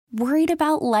Worried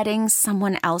about letting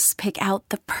someone else pick out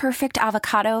the perfect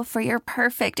avocado for your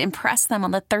perfect impress them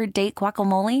on the third date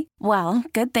guacamole? Well,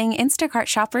 good thing Instacart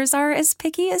shoppers are as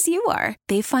picky as you are.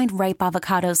 They find ripe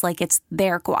avocados like it's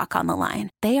their guac on the line.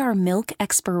 They are milk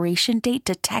expiration date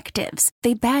detectives.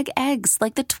 They bag eggs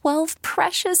like the 12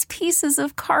 precious pieces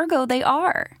of cargo they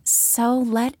are. So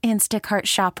let Instacart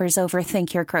shoppers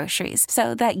overthink your groceries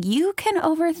so that you can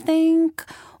overthink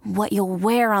what you'll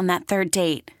wear on that third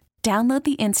date. Download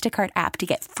the Instacart app to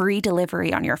get free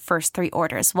delivery on your first 3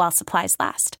 orders while supplies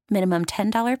last. Minimum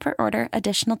 $10 per order.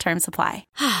 Additional terms apply.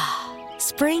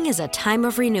 Spring is a time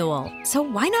of renewal, so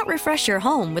why not refresh your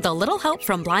home with a little help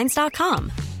from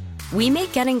Blinds.com? We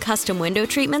make getting custom window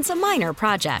treatments a minor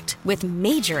project with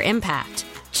major impact.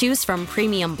 Choose from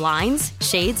premium blinds,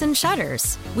 shades, and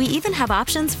shutters. We even have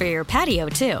options for your patio,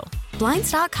 too.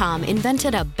 Blinds.com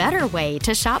invented a better way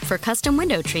to shop for custom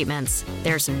window treatments.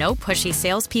 There's no pushy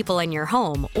salespeople in your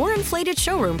home or inflated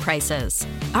showroom prices.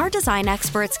 Our design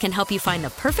experts can help you find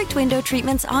the perfect window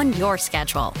treatments on your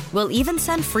schedule. We'll even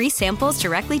send free samples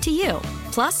directly to you.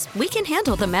 Plus, we can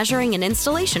handle the measuring and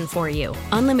installation for you.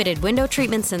 Unlimited window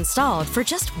treatments installed for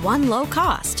just one low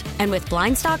cost. And with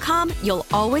Blinds.com, you'll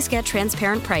always get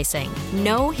transparent pricing.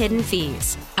 No hidden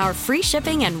fees. Our free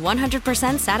shipping and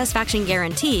 100% satisfaction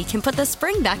guarantee can put the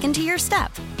spring back into your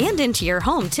step and into your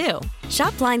home, too.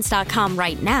 Shop Blinds.com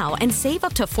right now and save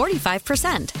up to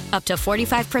 45%. Up to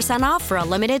 45% off for a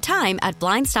limited time at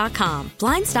Blinds.com.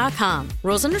 Blinds.com.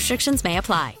 Rules and restrictions may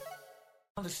apply.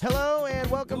 Hello and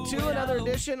welcome to another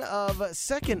edition of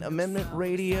Second Amendment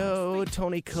Radio.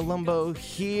 Tony Colombo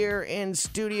here in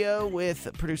studio with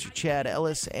producer Chad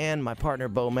Ellis and my partner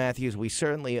Bo Matthews. We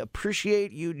certainly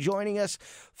appreciate you joining us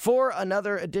for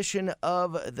another edition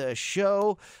of the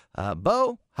show.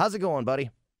 Bo, how's it going,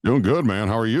 buddy? Doing good, man.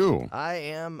 How are you? I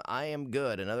am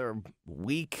good. Another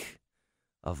week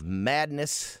of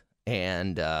madness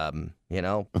and,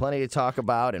 plenty to talk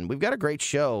about. And we've got a great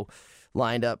show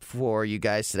lined up for you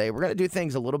guys today. We're going to do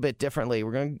things a little bit differently.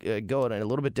 We're going to go in a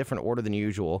little bit different order than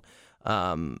usual.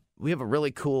 We have a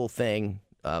really cool thing,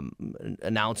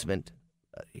 announcement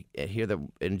here that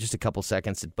in just a couple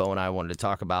seconds that Bo and I wanted to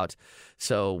talk about.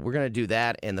 So we're going to do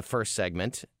that in the first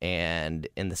segment. And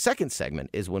in the second segment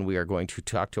is when we are going to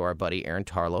talk to our buddy Aaron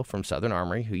Tarlow from Southern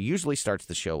Armory, who usually starts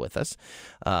the show with us.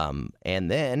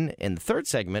 And then in the third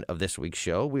segment of this week's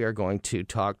show, we are going to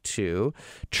talk to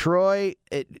Troy.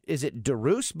 Is it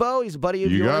DeRoos, Bo? He's a buddy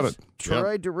of yours. You got it.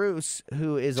 Troy DeRoos,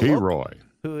 who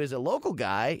is a local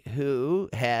guy who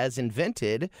has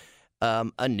invented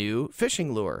a new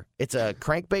fishing lure. It's a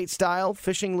crankbait-style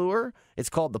fishing lure.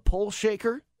 It's called the Pole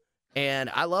Shaker,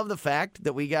 and I love the fact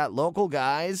that we got local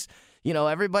guys. You know,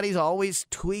 everybody's always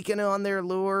tweaking on their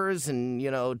lures and,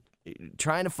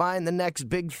 trying to find the next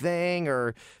big thing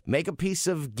or make a piece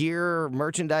of gear or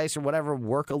merchandise or whatever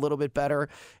work a little bit better.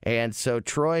 And so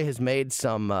Troy has made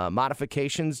some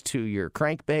modifications to your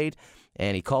crankbait,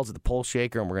 and he calls it the Pole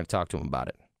Shaker, and we're going to talk to him about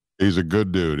it. He's a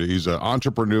good dude. He's an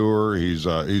entrepreneur. He's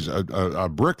a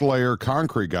bricklayer,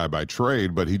 concrete guy by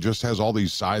trade, but he just has all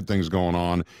these side things going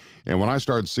on. And when I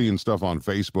started seeing stuff on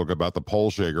Facebook about the Pole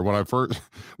Shaker,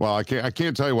 I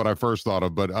can't tell you what I first thought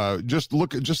of, but just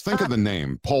think of the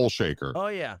name, Pole Shaker. Oh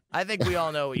yeah, I think we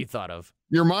all know what you thought of.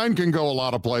 Your mind can go a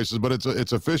lot of places, but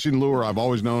it's a fishing lure. I've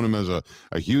always known him as a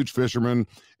huge fisherman,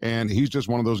 and he's just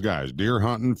one of those guys. Deer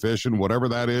hunting, fishing, whatever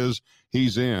that is,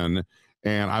 he's in.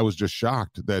 And I was just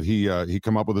shocked that he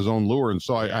come up with his own lure. And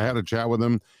so I had a chat with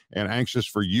him and anxious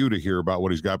for you to hear about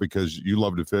what he's got because you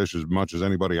love to fish as much as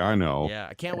anybody I know. Yeah,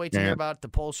 I can't wait to hear about the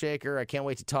Pole Shaker. I can't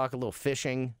wait to talk a little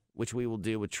fishing, which we will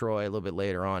do with Troy a little bit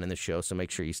later on in the show. So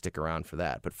make sure you stick around for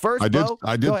that. But first, I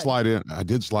did slide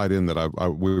in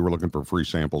that we were looking for free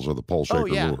samples of the Pole Shaker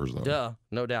lures, though. Duh,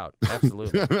 no doubt,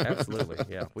 absolutely, absolutely.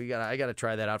 Yeah, I got to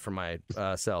try that out for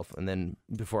myself, and then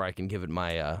before I can give it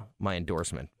my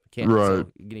endorsement. Right. So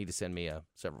you need to send me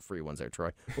several free ones there,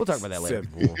 Troy. We'll talk about that later.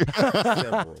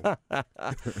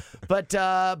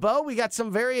 But, Bo, we got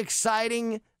some very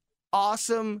exciting,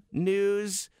 awesome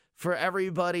news for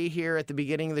everybody here at the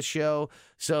beginning of the show.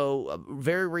 So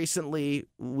very recently,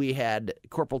 we had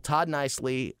Corporal Todd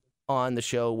Nicely on the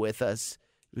show with us.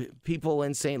 People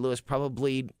in St. Louis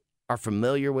probably are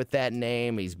familiar with that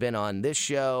name. He's been on this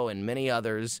show and many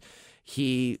others.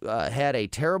 He had a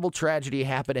terrible tragedy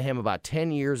happen to him about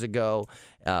 10 years ago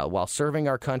while serving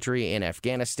our country in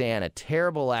Afghanistan, a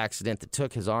terrible accident that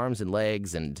took his arms and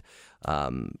legs, and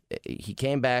he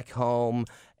came back home,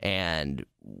 and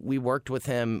we worked with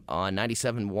him on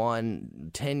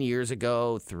 97.1 10 years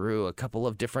ago through a couple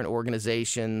of different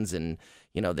organizations, and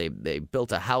they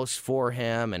built a house for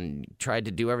him and tried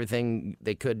to do everything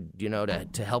they could,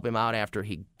 to help him out after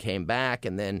he came back.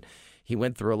 And then he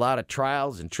went through a lot of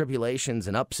trials and tribulations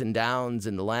and ups and downs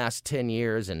in the last 10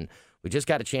 years. And we just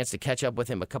got a chance to catch up with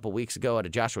him a couple weeks ago at a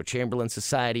Joshua Chamberlain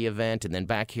Society event and then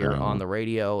back here on the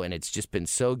radio. And it's just been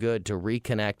so good to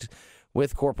reconnect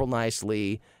with Corporal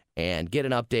Nicely and get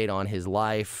an update on his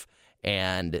life.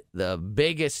 And the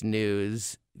biggest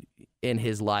news in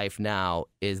his life now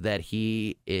is that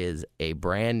he is a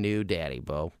brand new daddy,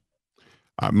 Bo.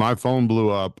 My phone blew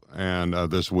up and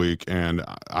this week, and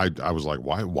I was like,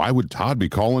 why would Todd be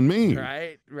calling me?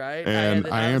 Right. And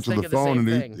I answered the phone,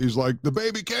 and he's like, the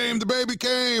baby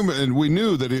came, and we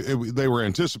knew that they were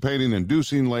anticipating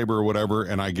inducing labor or whatever,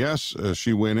 and I guess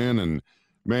she went in, and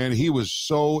man, he was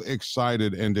so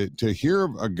excited, and to hear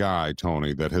a guy,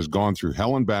 Tony, that has gone through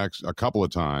hell and back a couple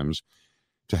of times,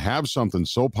 to have something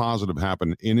so positive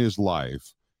happen in his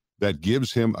life that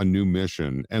gives him a new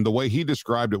mission. And the way he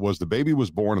described it was the baby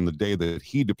was born on the day that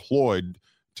he deployed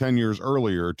 10 years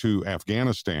earlier to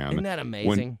Afghanistan. Isn't that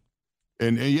amazing?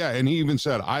 And he even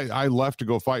said, I left to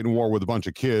go fight in war with a bunch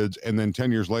of kids, and then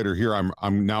 10 years later, here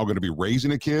I'm now going to be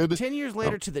raising a kid. 10 years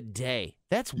later to the day.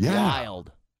 That's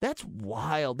wild. That's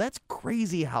wild. That's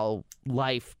crazy how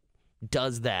life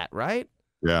does that, right?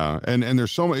 Yeah, and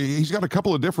there's so many. He's got a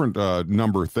couple of different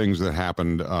number of things that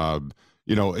happened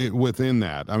within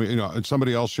that. I mean,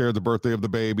 somebody else shared the birthday of the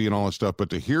baby and all that stuff, but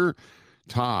to hear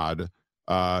Todd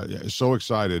so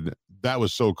excited, that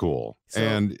was so cool.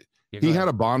 And he had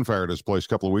a bonfire at his place a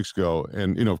couple of weeks ago,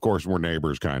 and, of course, we're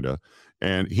neighbors, kind of.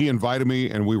 And he invited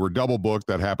me, and we were double booked.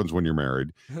 That happens when you're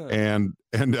married. and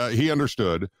he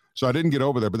understood, so I didn't get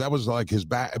over there, but that was like his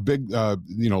big,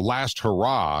 last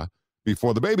hurrah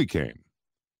before the baby came.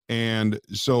 And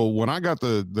so when I got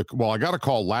I got a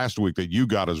call last week that you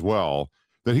got as well,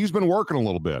 that he's been working a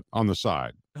little bit on the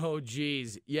side. Oh,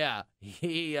 geez. Yeah.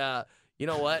 He, you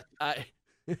know what?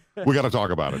 We got to talk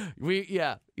about it.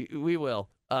 We will.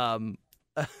 I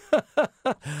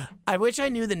wish I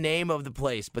knew the name of the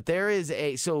place, but there is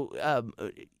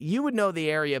you would know the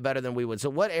area better than we would. So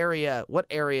what area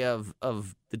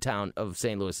of the town of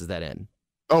St. Louis is that in?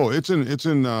 Oh, it's in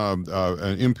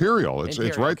Imperial.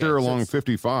 It's right there along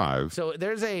 55. So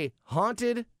there's a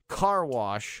haunted car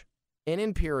wash in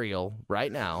Imperial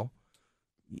right now,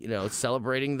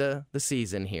 celebrating the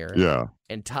season here. Yeah.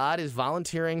 And Todd is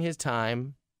volunteering his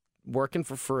time, working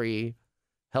for free,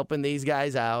 helping these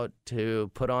guys out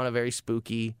to put on a very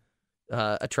spooky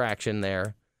attraction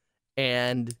there.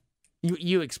 And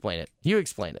you explain it.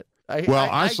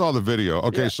 I saw the video.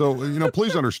 Okay, so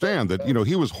please understand that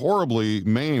he was horribly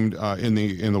maimed in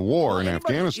the war in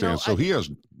Afghanistan. So he has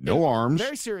no arms.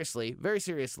 Very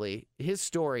seriously, his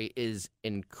story is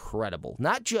incredible.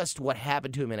 Not just what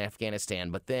happened to him in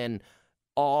Afghanistan, but then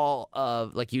all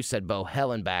of, like you said, Bo,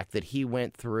 hell and back that he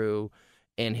went through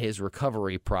in his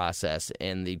recovery process,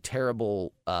 and the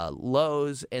terrible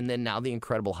lows, and then now the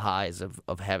incredible highs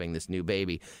of having this new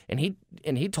baby. And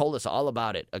he told us all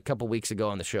about it a couple weeks ago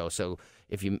on the show. So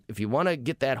if you want to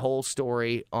get that whole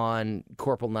story on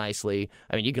Corporal Nicely,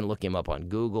 I mean, you can look him up on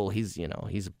Google. He's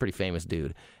a pretty famous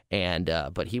dude. And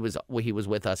but he was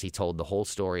with us. He told the whole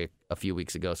story a few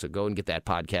weeks ago. So go and get that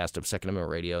podcast of Second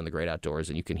Amendment Radio and the Great Outdoors,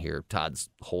 and you can hear Todd's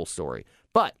whole story.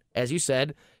 But as you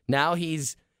said, now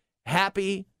he's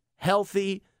happy,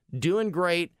 healthy, doing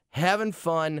great, having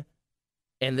fun,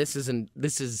 and this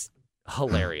is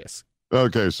hilarious.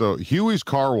 Okay, so Huey's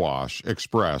Car Wash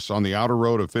Express on the outer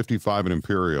road of 55 and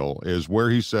Imperial is where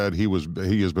he said he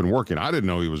has been working. I didn't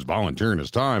know he was volunteering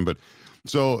his time, but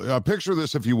so picture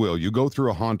this, if you will. You go through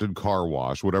a haunted car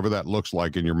wash, whatever that looks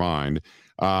like in your mind,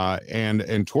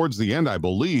 and towards the end, I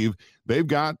believe they've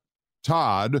got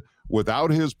Todd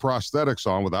without his prosthetics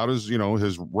on, without his,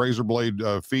 his razor blade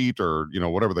feet, or,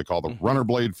 whatever they call the runner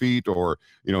blade feet, or,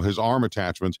 his arm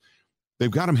attachments.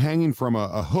 They've got him hanging from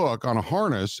a hook on a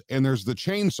harness, and there's the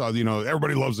chainsaw.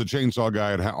 Everybody loves the chainsaw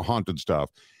guy at haunted stuff.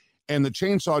 And the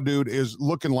chainsaw dude is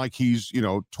looking like he's,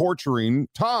 torturing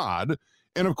Todd.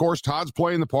 And, of course, Todd's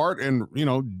playing the part and,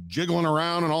 jiggling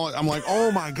around and all. I'm like,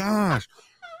 oh, my gosh.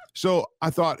 So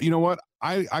I thought, you know what?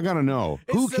 I got to know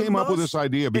who came up with this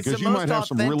idea, because you might have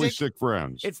some really sick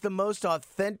friends. It's the most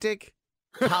authentic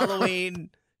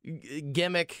Halloween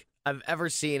gimmick I've ever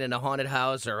seen in a haunted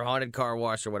house or a haunted car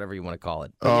wash or whatever you want to call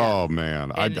it. But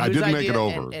man. I didn't make it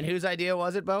over. And whose idea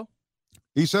was it, Bo?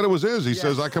 He said it was his. He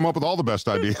says, I come up with all the best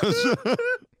ideas.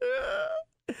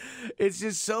 It's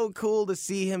just so cool to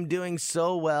see him doing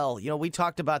so well. We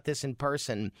talked about this in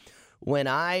person when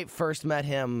I first met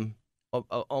him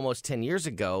almost 10 years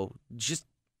ago, just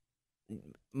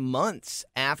months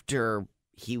after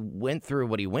he went through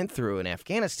what he went through in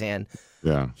Afghanistan,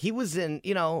 he was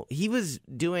he was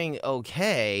doing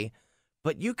okay,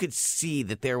 but you could see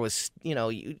that there was,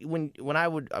 when I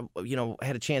would,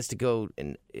 had a chance to go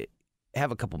and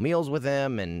have a couple meals with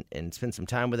him and spend some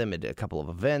time with him at a couple of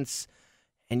events,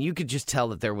 and you could just tell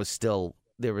that there was still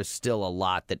a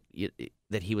lot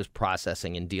that he was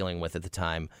processing and dealing with at the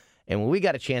time. And when we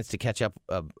got a chance to catch up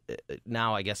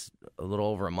now, I guess a little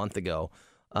over a month ago,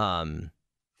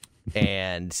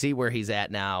 and see where he's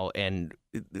at now and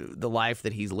the life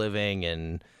that he's living,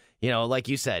 and like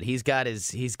you said, he's got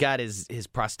his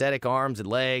prosthetic arms and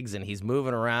legs, and he's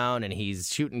moving around, and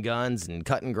he's shooting guns and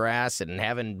cutting grass and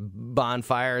having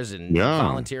bonfires and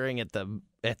volunteering at the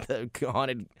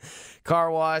haunted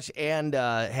car wash and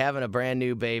having a brand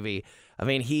new baby. I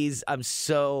mean, it's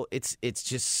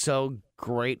just so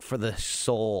great for the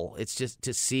soul. It's just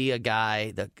to see a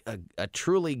guy, a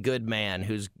truly good man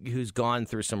who's gone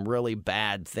through some really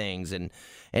bad things and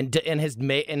has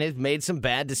made some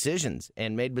bad decisions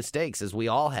and made mistakes, as we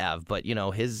all have. But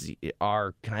his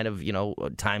are kind of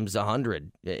times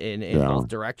 100 in both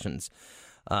directions.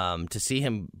 To see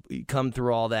him come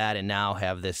through all that and now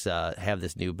have this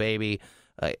new baby,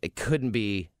 it couldn't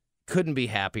be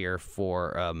happier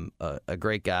for a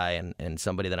great guy and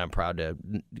somebody that I'm proud to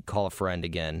call a friend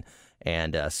again.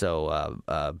 And so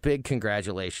big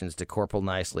congratulations to Corporal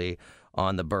Nicely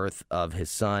on the birth of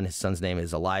his son. His son's name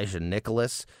is Elijah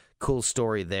Nicholas. Cool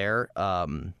story there.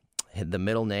 The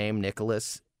middle name,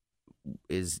 Nicholas,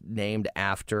 is named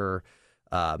after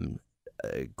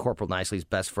Corporal Nicely's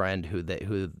best friend who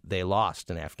they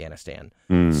lost in Afghanistan.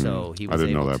 So he was I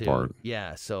didn't know that part.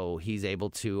 Yeah, so he's able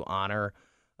to honor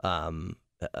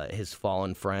his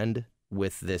fallen friend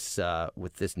with this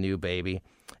new baby,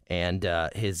 and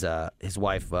his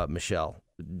wife Michelle.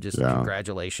 Just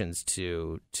congratulations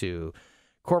to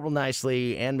Corporal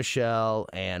Nicely and Michelle,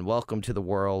 and welcome to the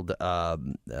world,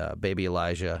 baby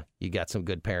Elijah. You got some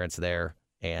good parents there,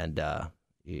 and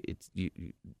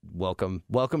welcome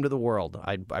to the world.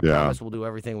 I promise we'll do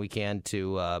everything we can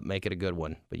to make it a good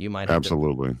one, but you might have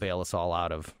to bail us all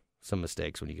out of some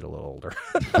mistakes when you get a little older.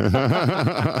 Ain't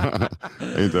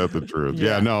that the truth?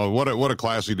 Yeah, no, what a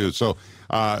classy dude. So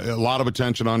a lot of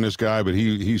attention on this guy, but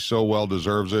he so well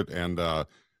deserves it. And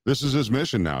this is his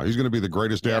mission now. He's going to be the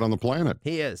greatest dad on the planet.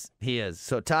 He is.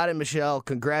 So Todd and Michelle,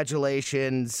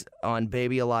 congratulations on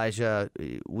baby Elijah.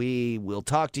 We will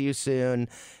talk to you soon.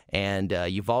 And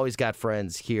you've always got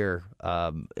friends here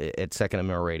at Second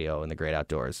Amendment Radio in the Great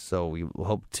Outdoors. So we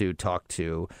hope to talk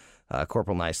to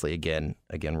Corporal Nicely again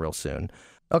real soon.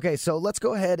 Okay, so let's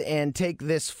go ahead and take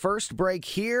this first break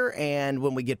here, and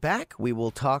when we get back, we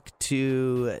will talk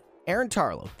to Aaron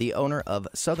Tarlow, the owner of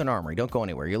Southern Armory. Don't go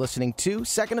anywhere. You're listening to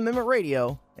Second Amendment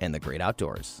Radio and the Great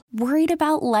Outdoors. Worried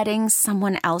about letting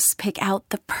someone else pick out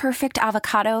the perfect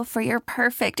avocado for your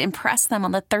perfect impress them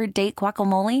on the third date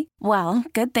guacamole? Well,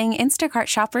 good thing Instacart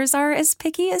shoppers are as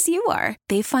picky as you are.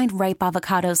 They find ripe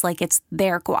avocados like it's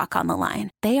their guac on the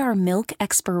line. They are milk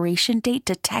expiration date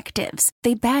detectives.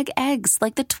 They bag eggs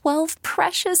like the 12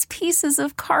 precious pieces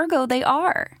of cargo they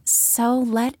are. So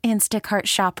let Instacart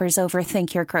shoppers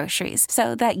overthink your groceries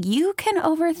so that you can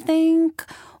overthink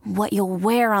what you'll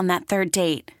wear on that third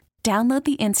date. Download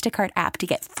the Instacart app to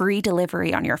get free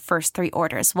delivery on your first 3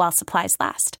 orders while supplies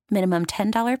last. Minimum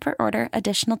 $10 per order.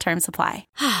 Additional terms apply.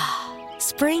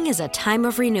 Spring is a time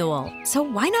of renewal, so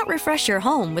why not refresh your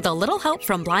home with a little help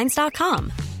from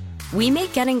Blinds.com? We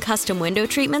make getting custom window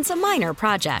treatments a minor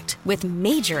project with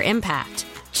major impact.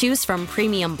 Choose from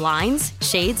premium blinds,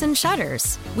 shades, and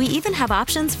shutters. We even have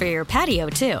options for your patio,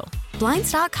 too.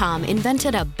 Blinds.com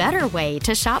invented a better way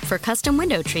to shop for custom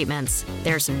window treatments.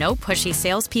 There's no pushy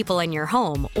salespeople in your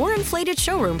home or inflated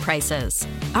showroom prices.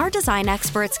 Our design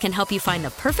experts can help you find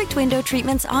the perfect window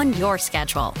treatments on your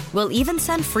schedule. We'll even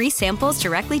send free samples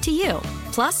directly to you.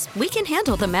 Plus, we can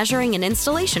handle the measuring and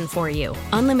installation for you.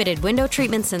 Unlimited window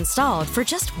treatments installed for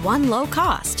just one low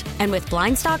cost. And with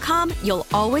Blinds.com, you'll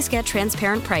always get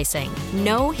transparent pricing.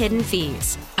 No hidden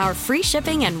fees. Our free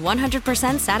shipping and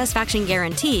 100% satisfaction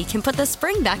guarantee can put the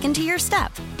spring back into your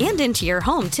step and into your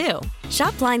home, too.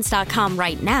 Shop Blinds.com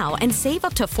right now and save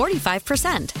up to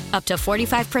 45%. Up to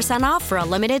 45% off for a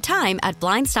limited time at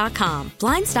Blinds.com.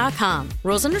 Blinds.com.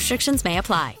 Rules and restrictions may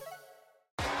apply.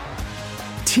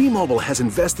 T-Mobile has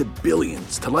invested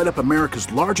billions to light up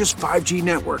America's largest 5G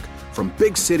network, from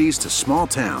big cities to small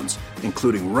towns,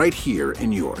 including right here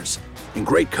in yours. And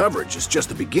great coverage is just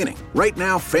the beginning. Right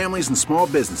now, families and small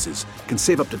businesses can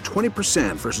save up to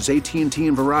 20% versus AT&T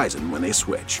and Verizon when they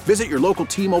switch. Visit your local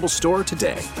T-Mobile store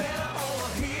today.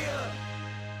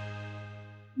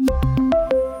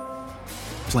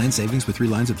 Plan savings with 3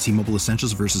 lines of T-Mobile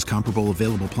Essentials versus comparable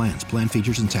available plans. Plan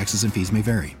features and taxes and fees may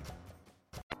vary.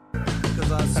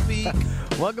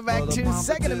 Welcome back to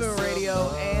Second Amendment Radio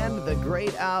and the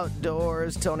Great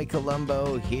Outdoors. Tony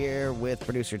Colombo here with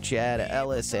producer Chad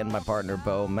Ellis and my partner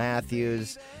Bo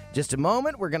Matthews. Just a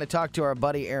moment, we're going to talk to our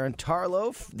buddy Aaron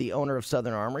Tarloff, the owner of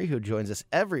Southern Armory, who joins us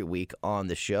every week on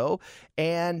the show.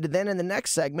 And then in the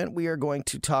next segment, we are going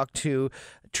to talk to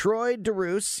Troy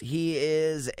DeRoos. He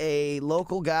is a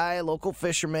local guy, local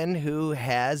fisherman who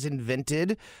has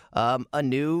invented a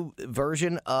new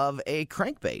version of a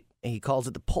crankbait. He calls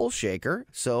it the pole shaker.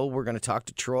 So we're going to talk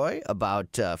to Troy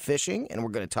about fishing, and we're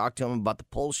going to talk to him about the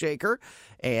pole shaker.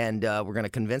 And we're going to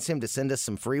convince him to send us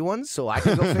some free ones so I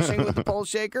can go fishing with the pole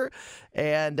shaker.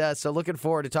 And so looking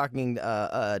forward to talking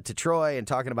to Troy and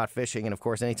talking about fishing. And, of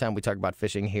course, anytime we talk about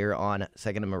fishing here on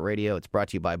Second Amendment Radio, it's brought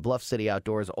to you by Bluff City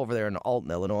Outdoors over there in Alton,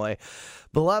 Illinois.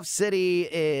 Bluff City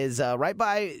is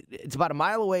it's about a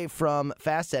mile away from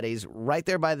Fast Eddie's, right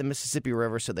there by the Mississippi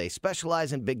River. So they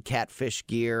specialize in big catfish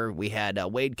gear. We had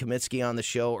Wade Kamitsky on the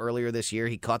show earlier this year.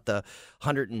 He caught the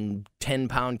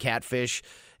 110-pound catfish,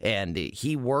 and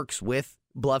he works with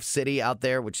Bluff City out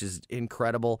there, which is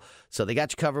incredible. So they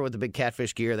got you covered with the big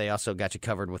catfish gear. They also got you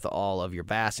covered with all of your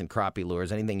bass and crappie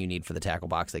lures. Anything you need for the tackle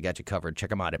box, they got you covered.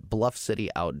 Check them out at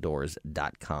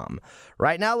bluffcityoutdoors.com.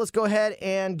 Right now, let's go ahead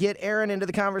and get Aaron into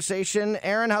the conversation.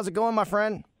 Aaron, how's it going, my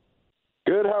friend?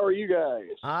 Good. How are you guys?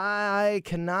 I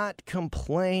cannot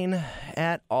complain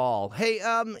at all. Hey,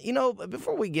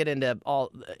 before we get into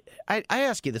all, I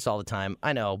ask you this all the time,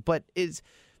 I know, but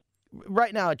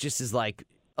right now it just is like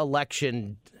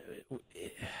election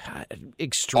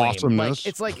extreme. Awesomeness.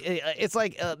 It's like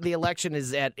the election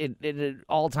is at an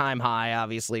all-time high.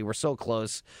 Obviously, we're so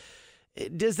close.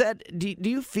 Do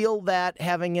you feel that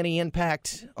having any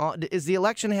impact on? Is the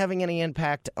election having any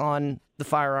impact on the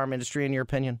firearm industry, in your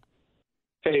opinion?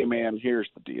 Hey, man, here's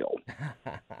the deal.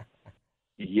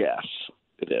 Yes,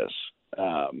 it is.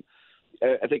 I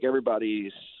think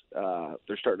everybody's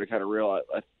they're starting to kind of realize,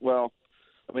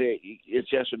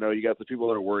 it's yes or no. You got the people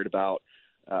that are worried about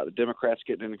the Democrats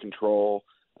getting into control,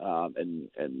 and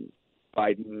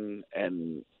Biden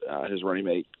and his running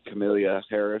mate Kamala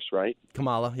Harris, right?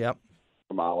 Kamala, yep.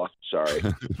 Kamala, sorry.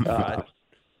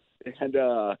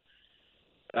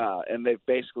 And they've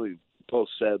basically both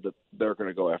said that they're going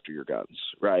to go after your guns,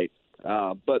 right?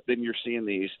 But then you're seeing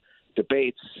these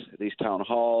debates, these town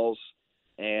halls,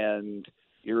 and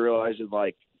you're realizing,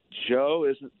 like, Joe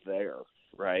isn't there,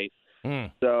 right?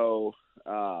 So,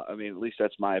 at least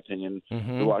that's my opinion.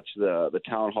 Mm-hmm. We watched the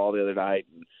town hall the other night,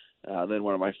 and then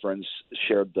one of my friends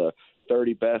shared the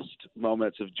 30 best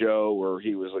moments of Joe where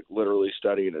he was, like, literally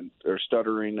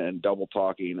stuttering and double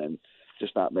talking and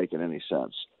just not making any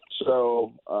sense.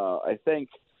 So I think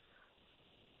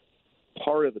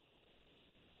part of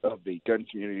the gun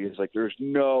community is like, there's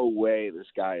no way this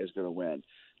guy is going to win.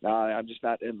 Now, I'm just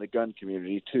not in the gun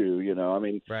community too,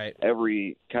 Right.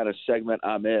 Every kind of segment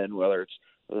I'm in, whether it's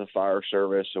the fire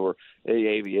service or the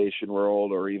aviation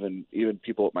world or even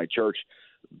people at my church,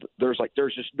 there's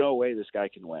just no way this guy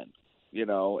can win,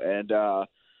 and I'm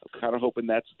kind of hoping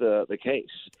that's the case.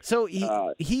 So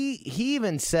he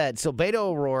even said, so Beto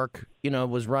O'Rourke,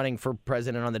 was running for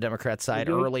president on the Democrat side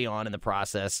early on in the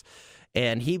process.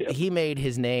 And he made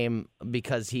his name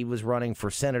because he was running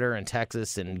for senator in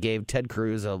Texas and gave Ted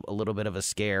Cruz a little bit of a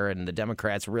scare, and the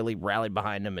Democrats really rallied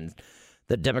behind him, and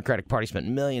the Democratic Party spent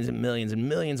millions and millions and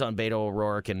millions on Beto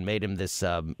O'Rourke and made him this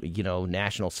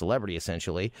national celebrity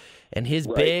essentially. And his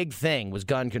big thing was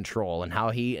gun control and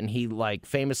how he like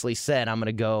famously said, "I'm going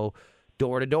to go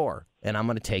door to door and I'm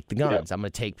going to take the guns. Yep. I'm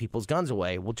going to take people's guns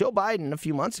away." Well, Joe Biden a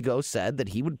few months ago said that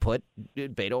he would put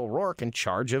Beto O'Rourke in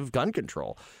charge of gun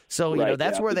control. So,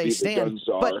 that's where they stand.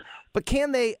 But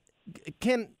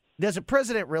does a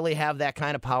president really have that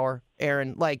kind of power,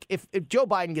 Aaron? Like, if Joe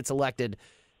Biden gets elected,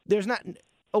 there's not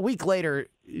a week later,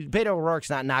 Beto O'Rourke's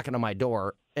not knocking on my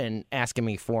door and asking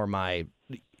me for my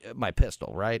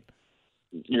pistol, right?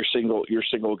 Your single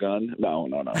gun? No.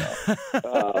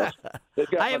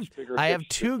 I have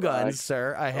two guns,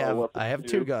 sir. I have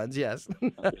two guns. Yes.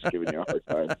 I'm just giving you a hard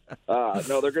time.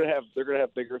 No, they're gonna have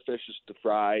bigger fishes to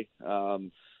fry.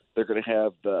 They're gonna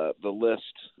have the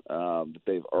list that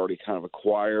they've already kind of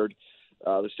acquired.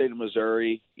 The state of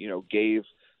Missouri, gave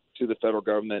to the federal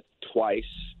government twice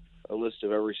a list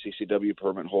of every CCW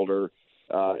permit holder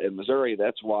in Missouri.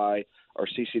 That's why our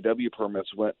CCW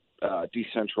permits went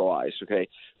decentralized. Okay,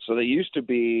 so they used to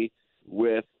be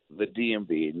with the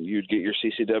DMV, and you'd get your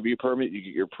CCW permit, you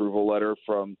get your approval letter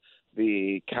from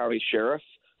the county sheriff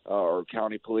or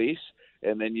county police,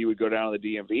 and then you would go down to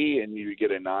the DMV and you would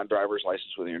get a non-driver's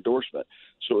license with an endorsement.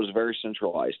 So it was very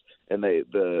centralized. And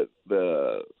the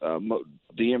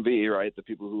DMV, right, the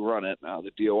people who run it,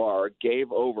 the DOR,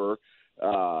 gave over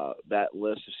that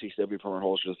list of CCW permit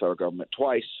holders to the federal government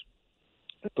twice,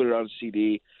 put it on a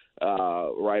CD,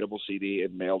 writable CD,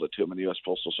 and mailed it to them in the U.S.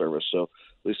 Postal Service. So at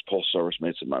least the Postal Service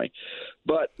made some money.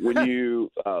 But when you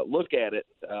look at it,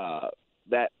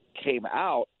 that came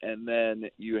out, and then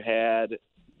you had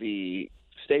the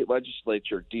state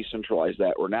legislature decentralize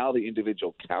that, where now the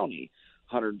individual county,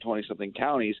 120-something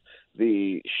counties,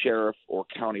 the sheriff or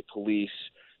county police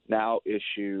now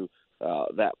issue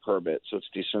that permit, so it's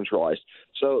decentralized.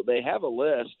 So they have a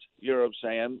list, you know what I'm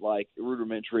saying, like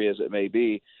rudimentary as it may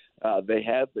be. They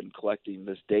have been collecting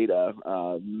this data,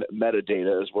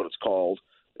 metadata is what it's called,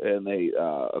 and they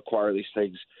acquire these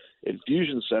things in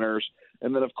fusion centers.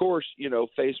 And then, of course,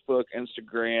 Facebook,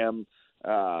 Instagram,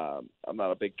 I'm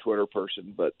not a big Twitter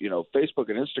person, but, Facebook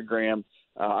and Instagram,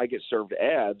 I get served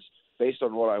ads based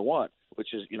on what I want,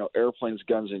 which is, airplanes,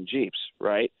 guns, and Jeeps,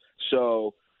 right?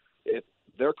 So if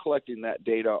they're collecting that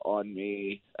data on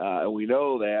me, and we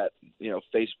know that,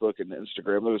 Facebook and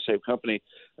Instagram, they're the same company,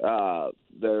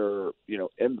 they're,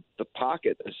 in the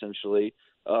pocket, essentially,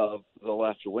 of the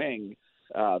left wing.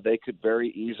 They could very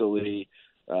easily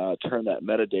turn that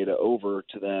metadata over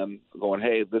to them, going,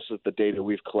 hey, this is the data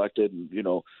we've collected, and,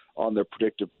 on their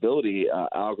predictability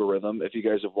algorithm. If you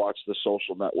guys have watched The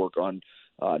Social Network on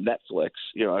Netflix,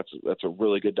 that's a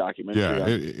really good documentary.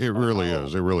 Yeah, it really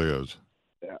is. It really is.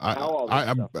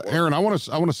 Yeah, Aaron, I want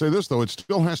to say this, though. It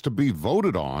still has to be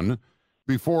voted on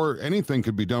before anything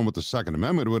could be done with the Second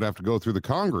Amendment. It would have to go through the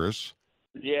Congress.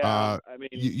 Yeah,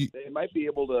 they might be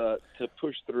able to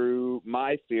push through.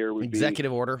 My fear would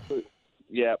executive order.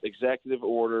 Yeah, executive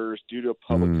orders due to a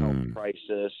public health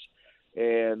crisis.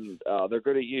 And they're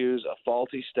going to use a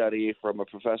faulty study from a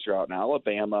professor out in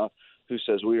Alabama who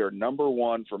says we are number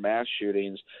one for mass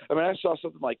shootings. I mean, I saw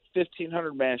something like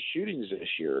 1,500 mass shootings this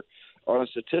year on a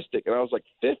statistic, and I was like,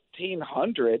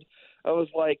 1,500? I was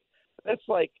like, that's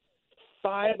like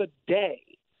 5 a day,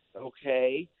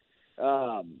 okay?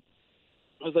 I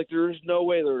was like, there's no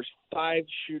way there's 5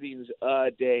 shootings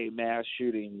a day, mass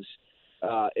shootings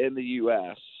in the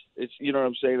U.S. It's, you know what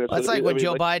I'm saying? That's like what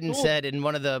Joe Biden said in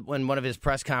one of his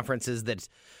press conferences, that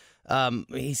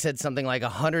he said something like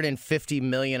 150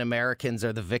 million Americans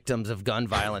are the victims of gun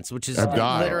violence, which is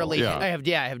literally have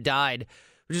died,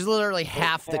 which is literally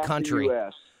half the country.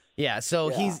 Yeah, so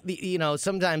he's,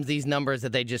 sometimes these numbers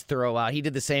that they just throw out. He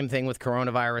did the same thing with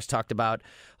coronavirus, talked about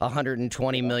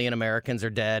 120 million Americans are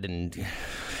dead, and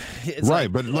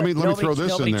right. But let me throw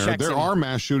this in there. There are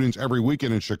mass shootings every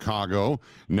weekend in Chicago.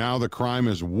 Now the crime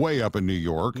is way up in New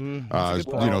York.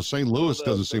 St. Louis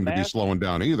doesn't seem to be slowing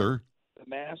down either. The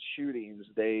mass shootings,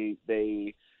 the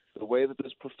way that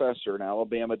this professor in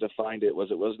Alabama defined it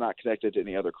was not connected to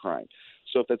any other crime.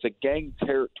 So if it's a gang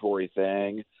territory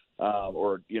thing,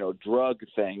 or drug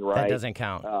thing, right? That doesn't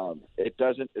count. It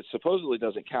supposedly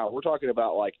doesn't count. We're talking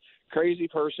about like crazy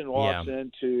person walks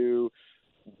into,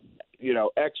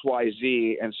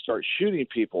 XYZ and starts shooting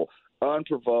people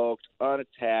unprovoked,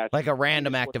 unattached, like a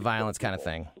random act of violence kind of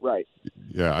thing. Right.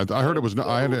 Yeah, I heard it was.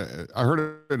 I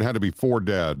heard it had to be 4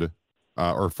 dead,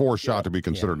 or 4 shot to be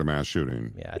considered a mass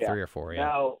shooting. Yeah, 3 or 4. Yeah.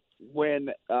 Now, when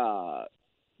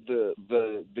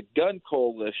the gun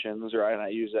coalitions, right, and I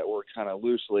use that word kind of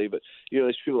loosely, but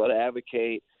these people that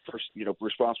advocate for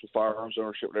responsible firearms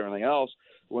ownership and everything else,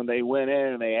 when they went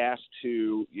in and they asked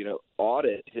to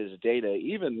audit his data,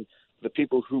 even the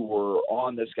people who were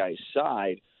on this guy's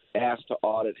side asked to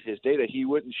audit his data, he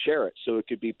wouldn't share it so it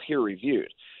could be peer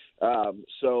reviewed.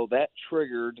 So that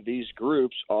triggered these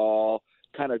groups all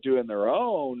kind of doing their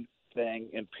own thing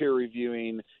and peer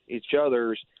reviewing each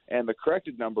other's, and the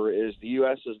corrected number is the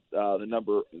U.S. is the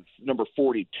number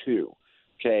 42,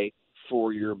 okay,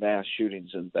 for your mass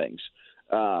shootings and things.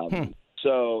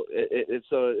 So it's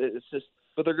just,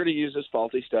 but they're going to use this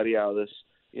faulty study out of this,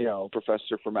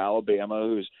 professor from Alabama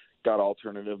who's got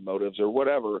alternative motives or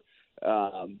whatever.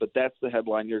 But that's the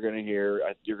headline you're going to hear.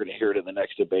 You're going to hear it in the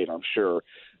next debate, I'm sure.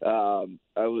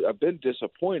 I've been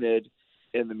disappointed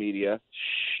in the media,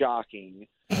 shocking,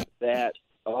 that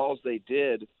all they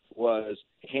did was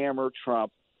hammer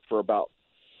Trump for about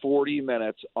 40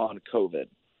 minutes on COVID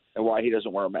and why he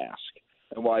doesn't wear a mask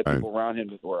and why people around him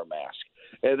don't wear a mask.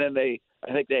 And then I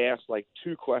think they asked like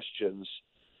 2 questions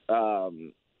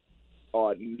on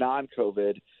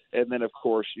non-COVID. And then, of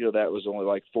course, that was only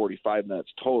like 45 minutes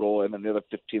total. And then the other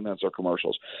 15 minutes are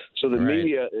commercials. So the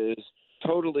media is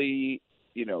totally,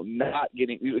 not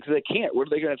getting – because they can't. What are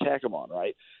they going to attack him on,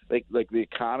 right? Like the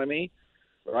economy.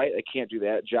 right? They can't do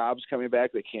that. Jobs coming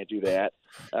back, they can't do that.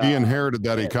 He inherited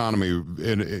that economy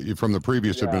from the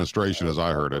previous administration, as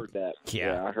I heard it. That.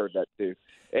 Yeah. I heard that too.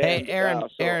 Hey, And,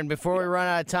 Aaron, before we run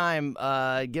out of time,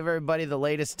 give everybody the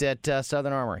latest at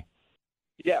Southern Armory.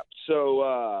 Yeah,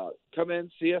 so come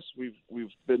in, see us. We've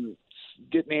been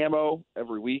getting ammo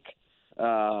every week,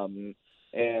 and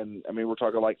I mean we're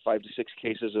talking like 5 to 6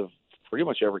 cases of pretty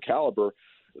much every caliber.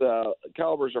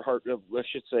 Calibers are hard.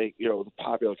 Let's just say the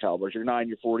popular calibers. Your 9,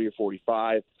 your 40, your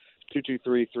 45,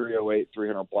 223, 308,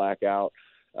 300 blackout.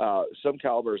 Some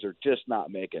calibers are just not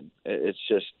making.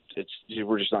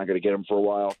 We're just not going to get them for a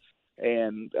while,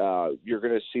 and you're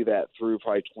going to see that through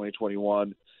probably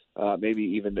 2021. Maybe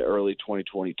even to early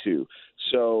 2022.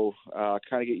 So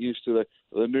kind of get used to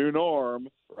the new norm,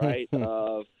 right,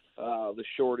 of the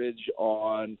shortage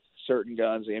on certain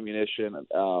guns, ammunition.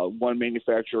 One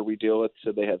manufacturer we deal with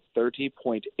said they had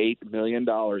 $30.8 million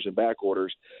in back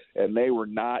orders, and they were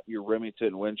not your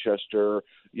Remington, Winchester,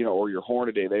 or your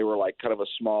Hornady. They were like kind of a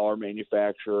smaller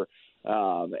manufacturer,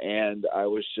 and I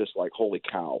was just like, holy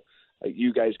cow.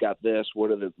 You guys got this. What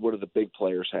do the big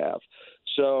players have?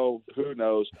 So who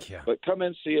knows? Yeah. But come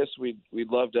in, see us. We'd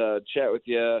love to chat with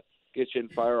you, get you in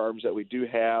firearms that we do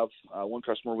have. One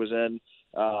customer was in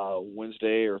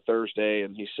Wednesday or Thursday,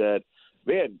 and he said,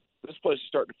 "Man, this place is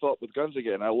starting to fill up with guns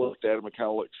again." I looked at him and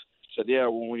kind of said, "Yeah,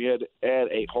 when we had to add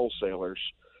 8 wholesalers,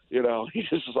 he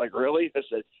just was like, really?" I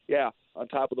said, "Yeah, on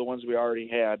top of the ones we already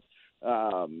had."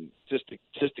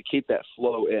 Just to keep that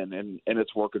flow in, and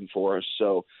it's working for us.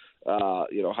 So,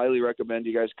 highly recommend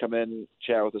you guys come in,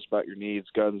 chat with us about your needs,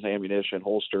 guns, ammunition,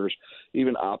 holsters,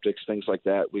 even optics, things like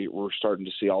that. We're starting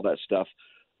to see all that stuff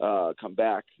come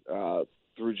back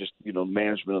through just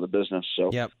management of the business. So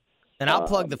yep. And I'll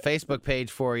plug the Facebook page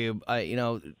for you.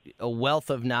 A wealth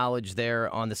of knowledge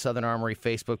there on the Southern Armory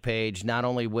Facebook page, not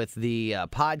only with the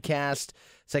podcast,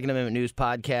 Second Amendment News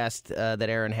podcast that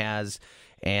Aaron has,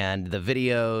 and the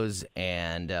videos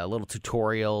and little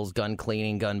tutorials, gun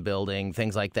cleaning, gun building,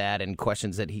 things like that, and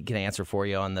questions that he can answer for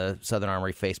you on the Southern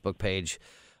Armory Facebook page,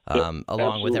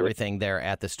 along with everything there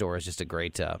at the store is just a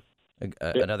great,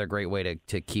 another great way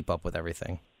to keep up with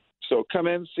everything. So come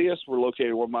in, see us. We're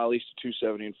located 1 mile east of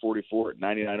 270 and 44 at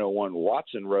 9901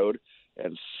 Watson Road.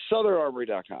 And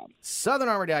SouthernArmory.com.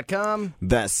 SouthernArmory.com.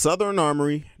 That's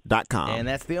SouthernArmory.com. And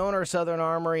that's the owner of Southern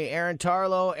Armory, Aaron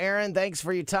Tarlow. Aaron, thanks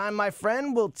for your time, my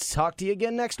friend. We'll talk to you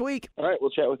again next week. All right,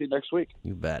 we'll chat with you next week.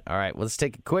 You bet. All right, well, let's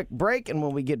take a quick break, and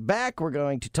when we get back, we're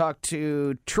going to talk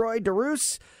to Troy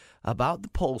DeRoos about the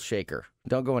pole shaker.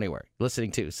 Don't go anywhere. You're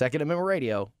listening to Second Amendment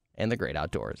Radio and the Great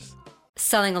Outdoors.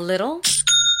 Selling a little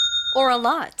or a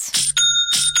lot?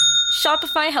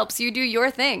 Shopify helps you do your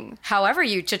thing, however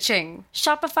you cha-ching.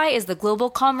 Shopify is the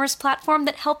global commerce platform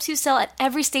that helps you sell at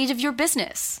every stage of your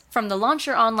business. From the launch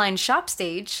your online shop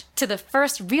stage, to the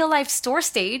first real-life store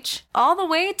stage, all the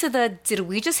way to the did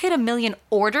we just hit 1 million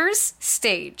orders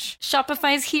stage.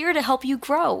 Shopify is here to help you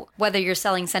grow. Whether you're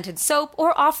selling scented soap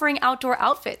or offering outdoor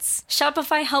outfits,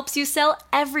 Shopify helps you sell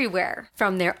everywhere.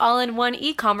 From their all-in-one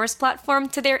e-commerce platform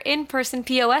to their in-person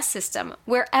POS system,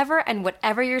 wherever and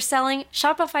whatever you're selling,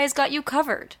 Shopify's got you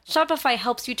covered. Shopify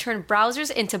helps you turn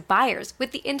browsers into buyers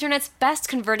with the internet's best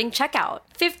converting checkout.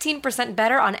 15%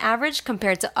 better on average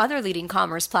compared to other leading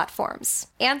commerce platforms.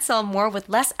 And sell more with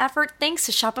less effort thanks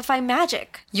to Shopify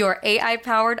Magic, your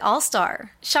AI-powered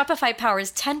all-star. Shopify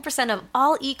powers 10% of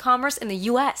all e-commerce in the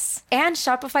U.S. And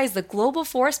Shopify is the global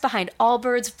force behind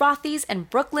Allbirds, Rothy's, and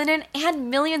Brooklinen,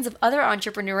 and millions of other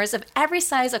entrepreneurs of every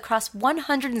size across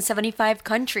 175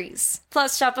 countries.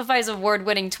 Plus, Shopify's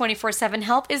award-winning 24/7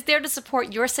 help is there to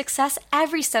support your success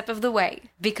every step of the way.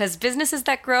 Because businesses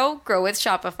that grow, grow with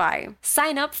Shopify.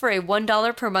 Sign up for a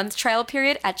 $1 per month trial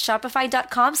period at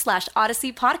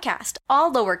shopify.com/Odyssey Podcast,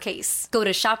 all lowercase. Go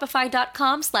to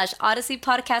shopify.com/Odyssey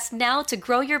Podcast now to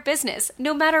grow your business,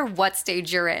 no matter what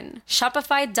stage you're in.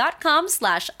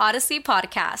 Shopify.com/Odyssey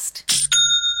Podcast.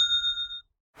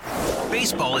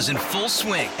 Baseball is in full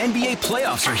swing. NBA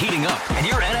playoffs are heating up, and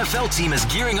your NFL team is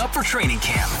gearing up for training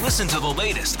camp. Listen to the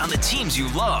latest on the teams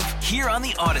you love here on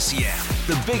the Odyssey app.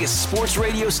 The biggest sports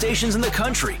radio stations in the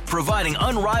country, providing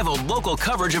unrivaled local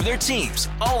coverage of their teams,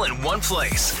 all in one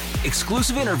place.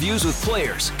 Exclusive interviews with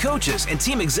players, coaches, and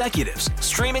team executives,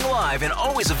 streaming live and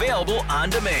always available on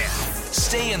demand.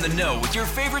 Stay in the know with your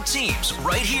favorite teams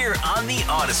right here on the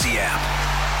Odyssey app.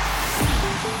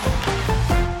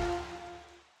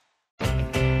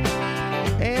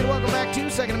 And welcome back to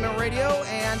Second Amendment Radio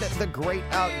and the Great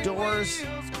Outdoors.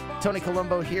 Tony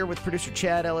Colombo here with producer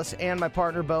Chad Ellis and my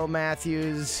partner Bo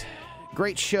Matthews.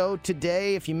 Great show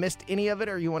today. If you missed any of it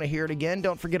or you want to hear it again,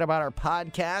 don't forget about our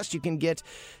podcast. You can get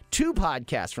 2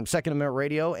 podcasts from Second Amendment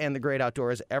Radio and The Great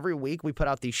Outdoors every week. We put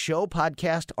out the show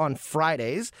podcast on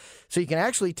Fridays, so you can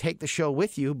actually take the show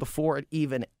with you before it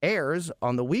even airs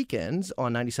on the weekends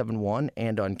on 97.1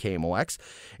 and on KMOX.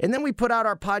 And then we put out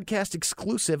our podcast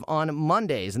exclusive on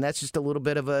Mondays, and that's just a little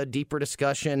bit of a deeper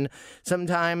discussion.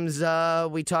 Sometimes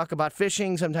we talk about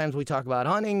fishing, sometimes we talk about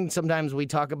hunting, sometimes we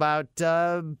talk about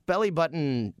belly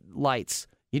button lights.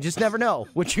 You just never know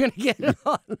what you're going to get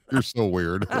on. You're so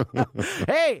weird.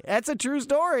 Hey, that's a true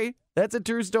story. That's a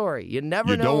true story. You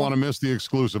never know. You don't want to miss the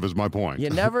exclusive is my point. You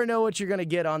never know what you're going to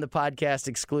get on the podcast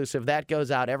exclusive. That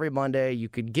goes out every Monday. You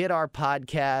could get our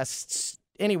podcasts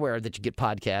anywhere that you get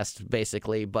podcasts,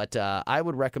 basically. But I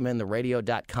would recommend the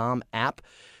radio.com app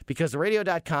because the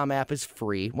radio.com app is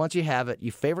free. Once you have it,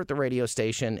 you favorite the radio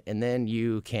station, and then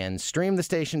you can stream the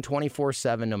station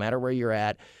 24/7 no matter where you're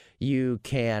at. You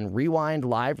can rewind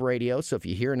live radio. So if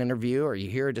you hear an interview or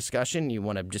you hear a discussion, you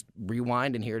want to just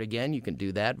rewind and hear it again, you can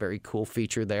do that. Very cool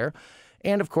feature there.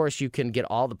 And, of course, you can get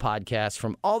all the podcasts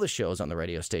from all the shows on the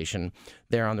radio station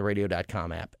there on the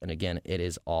radio.com app. And, again, it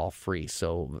is all free.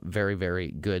 So very,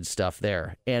 very good stuff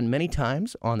there. And many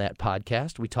times on that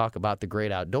podcast, we talk about the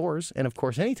great outdoors. And, of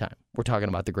course, anytime we're talking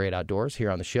about the great outdoors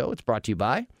here on the show, it's brought to you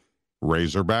by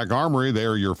Razorback Armory. They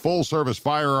are your full-service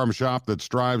firearm shop that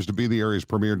strives to be the area's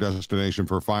premier destination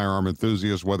for firearm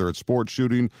enthusiasts, whether it's sports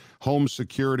shooting, home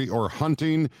security, or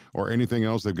hunting, or anything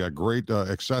else. They've got great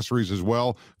accessories as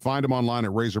well. Find them online at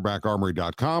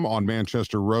RazorbackArmory.com on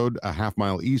Manchester Road, a half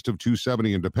mile east of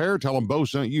 270 in Des Peres. Tell them Bo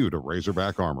sent you to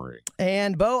Razorback Armory.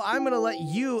 And, Bo, I'm going to let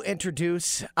you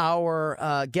introduce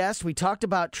our guest. We talked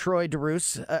about Troy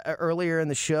DeRusse earlier in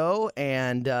the show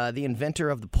and the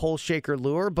inventor of the Pole Shaker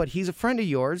lure, but he's a friend of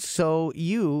yours, so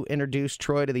you introduce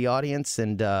Troy to the audience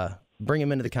and bring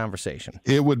him into the conversation.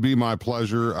 It would be my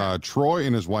pleasure. Troy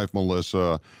and his wife,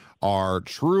 Melissa, are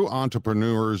true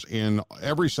entrepreneurs in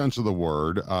every sense of the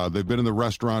word. They've been in the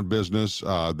restaurant business.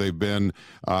 They've been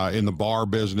in the bar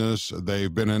business.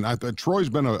 They've been in, Troy's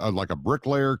been like a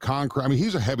bricklayer, concrete. I mean,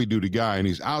 he's a heavy-duty guy, and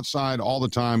he's outside all the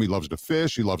time. He loves to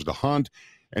fish. He loves to hunt,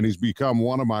 and he's become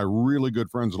one of my really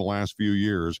good friends in the last few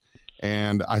years.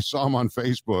 And I saw him on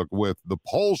Facebook with the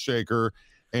Pole Shaker,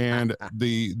 and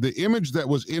the image that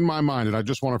was in my mind, and I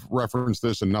just want to reference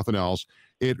this and nothing else,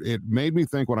 it made me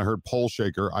think when I heard Pole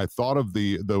Shaker, I thought of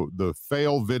the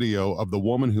fail video of the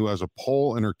woman who has a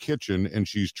pole in her kitchen, and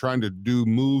she's trying to do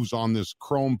moves on this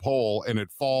chrome pole, and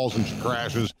it falls and she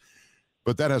crashes.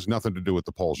 But that has nothing to do with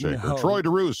the Pole Shaker. No. Troy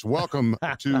DeRusse, welcome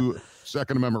to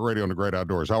Second Amendment Radio and the Great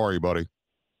Outdoors. How are you, buddy?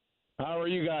 How are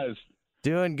you guys?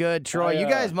 Doing good, Troy. You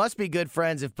guys must be good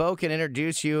friends if Bo can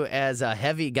introduce you as a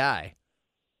heavy guy.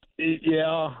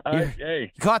 Yeah.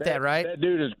 Hey. You caught that, right? That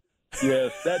dude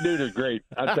is great.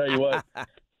 I tell you what.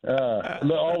 I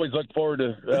always look forward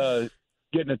to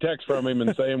getting a text from him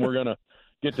and saying we're going to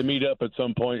get to meet up at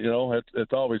some point. You know,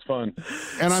 it's always fun.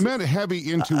 And I meant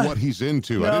heavy into what he's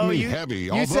into. No, I didn't mean heavy.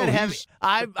 You said heavy.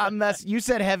 You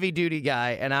said heavy duty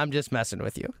guy, and I'm just messing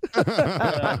with you.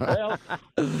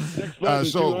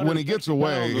 So when he gets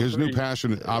away, his new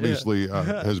passion obviously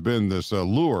has been this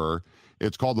lure.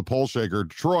 It's called the Pole Shaker.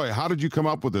 Troy, how did you come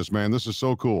up with this, man? This is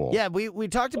so cool. Yeah, we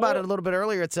talked about it a little bit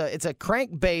earlier. It's a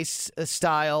crankbait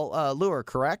style lure,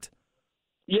 correct?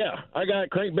 Yeah, I got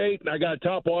crankbait and I got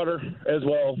topwater as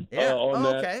well. Yeah. On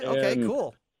that. Okay,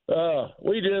 cool.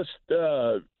 We just,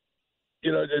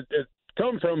 it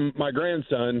come from my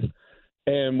grandson,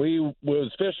 and we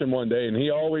was fishing one day, and he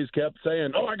always kept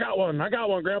saying, "Oh, I got one,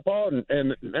 Grandpa,"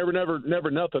 and never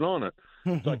nothing on it.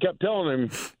 So I kept telling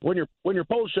him, when your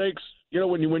pole shakes,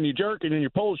 when you jerk and your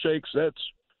pole shakes, that's,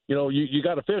 you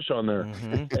got a fish on there,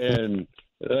 and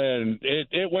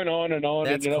it went on and on.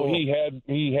 That's and cool. he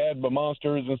had the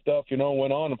monsters and stuff,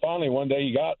 went on, and finally one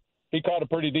day he caught a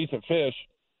pretty decent fish,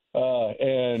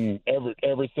 and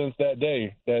ever since that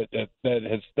day that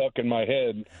has stuck in my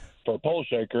head for a pole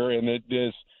shaker, and it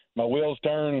just, my wheels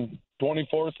turn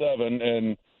 24/7,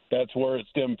 and that's where it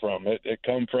stemmed from. It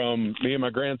come from me and my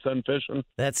grandson fishing.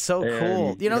 That's so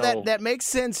cool. That makes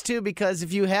sense too, because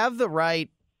if you have the right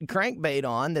crankbait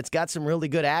on that's got some really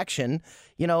good action,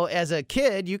 as a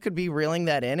kid you could be reeling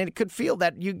that in, and it could feel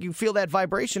that you feel that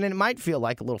vibration, and it might feel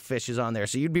like a little fish is on there.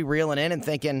 So you'd be reeling in and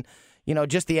thinking,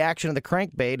 just the action of the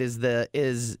crankbait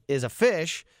is a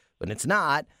fish, but it's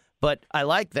not. But I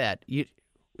like that.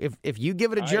 If you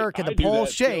give it a jerk and the pole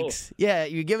shakes,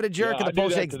 you give it a jerk and the pole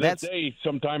shakes. That's day.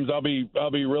 Sometimes I'll be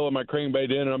reeling my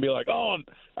crankbait in, and I'll be like, "Oh,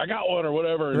 I got one," or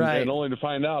whatever, and only to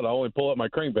find out I only pull up my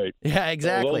crankbait. Yeah,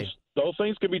 exactly. So those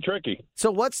things can be tricky. So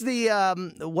what's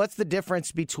the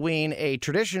difference between a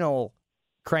traditional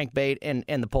crankbait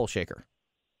and the pole shaker?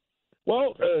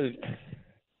 Well,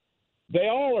 They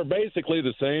all are basically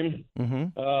the same.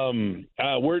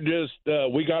 We're just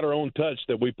we got our own touch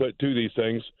that we put to these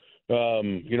things.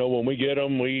 When we get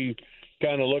them, we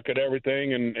kind of look at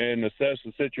everything and assess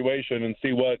the situation and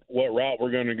see what route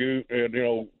we're going to go,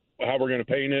 and how we're going to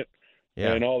paint it,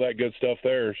 and all that good stuff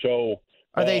there. So,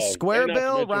 are they square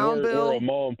bill, round bill? We're a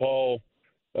Ma and Paul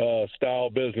style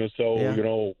business.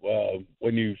 So,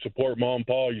 when you support Ma and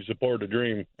Paul, you support the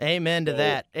dream. Amen to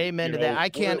that. Amen to that.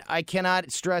 I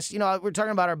cannot stress, we're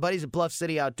talking about our buddies at Bluff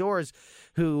City Outdoors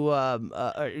who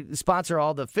sponsor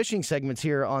all the fishing segments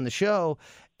here on the show.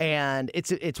 And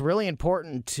it's really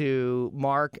important to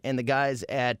Mark and the guys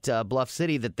at Bluff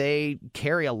City that they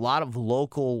carry a lot of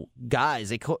local guys.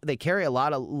 They carry a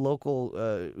lot of local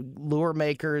lure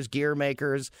makers, gear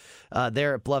makers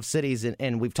there at Bluff Cities,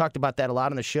 and we've talked about that a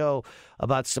lot on the show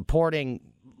about supporting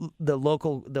the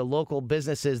local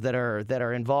businesses that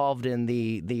are involved in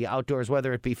the outdoors,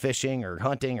 whether it be fishing or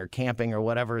hunting or camping or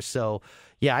whatever. So.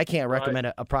 Yeah, I can't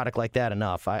recommend a product like that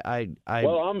enough.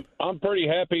 Well, I'm pretty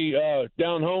happy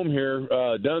down home here.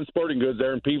 Dunn Sporting Goods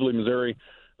there in Peevely, Missouri.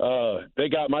 They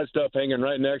got my stuff hanging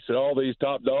right next to all these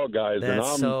top dog guys, and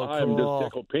I'm just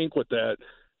tickled pink with that.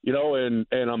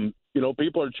 And I'm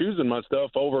people are choosing my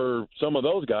stuff over some of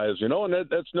those guys. And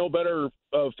that's no better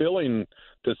feeling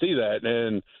to see that.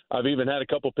 And I've even had a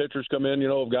couple pictures come in,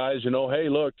 of guys, hey,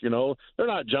 look, they're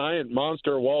not giant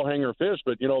monster wall hanger fish,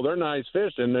 but, they're nice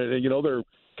fish. And, they're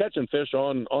catching fish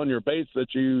on your baits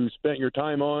that you spent your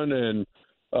time on. And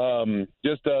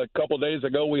just a couple of days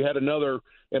ago, we had another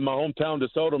in my hometown,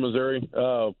 DeSoto, Missouri.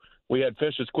 We had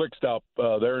Fish's Quick Stop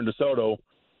there in DeSoto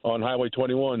on Highway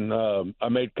 21. I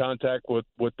made contact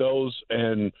with those,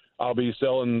 and I'll be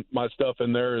selling my stuff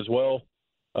in there as well.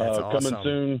 That's awesome. Coming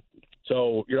soon.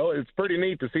 So, it's pretty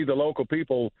neat to see the local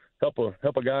people help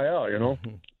a guy out,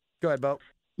 Go ahead, Bo.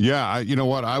 Yeah, you know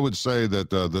what? I would say that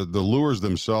the lures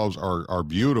themselves are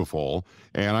beautiful,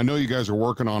 and I know you guys are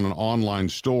working on an online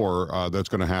store that's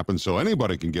going to happen, so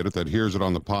anybody can get it that hears it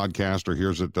on the podcast or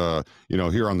hears it,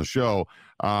 here on the show.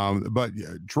 But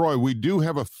Troy, we do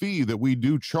have a fee that we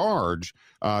do charge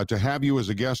to have you as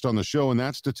a guest on the show, and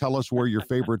that's to tell us where your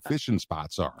favorite fishing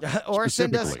spots are. Or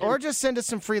just send us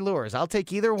some free lures. I'll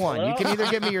take either one. You can either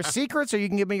give me your secrets or you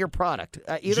can give me your product.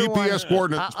 Either GPS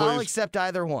coordinates, please. I'll accept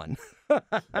either one.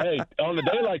 Hey, on a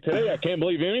day like today, I can't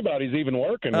believe anybody's even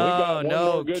working. We've got one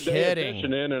more good day of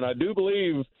fishing in, and I do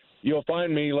believe you'll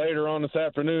find me later on this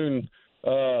afternoon.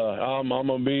 I'm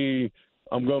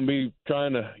going to be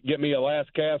trying to get me a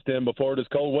last cast in before this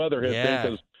cold weather hits in,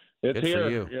 because it's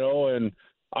good here, and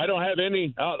I don't have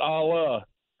any.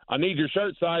 I need your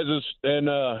shirt sizes, and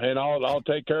I'll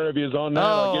take care of you on that.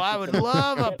 Oh, I would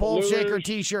love a Pole Shaker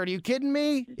T-shirt. Are you kidding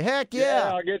me? Heck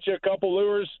yeah! I'll get you a couple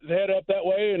lures, head up that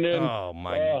way, and then oh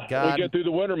my God, we get through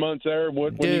the winter months there.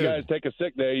 When you guys take a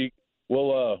sick day,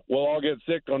 we'll all get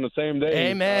sick on the same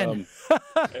day. Amen.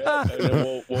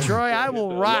 We'll Troy, I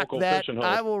will rock that.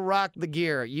 I will rock the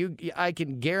gear. I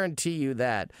can guarantee you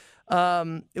that.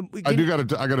 I got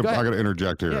to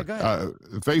interject here. Yeah, go ahead.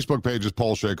 Facebook page is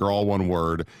Pole Shaker, all one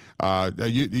word. Let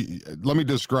me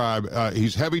describe.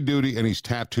 He's heavy duty and he's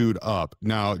tattooed up.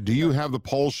 Now, do you have the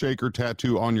Pole Shaker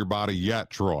tattoo on your body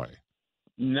yet, Troy?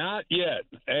 Not yet,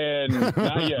 and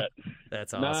not yet.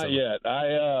 That's awesome. Not yet.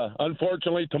 I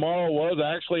unfortunately tomorrow was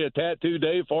actually a tattoo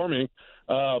day for me,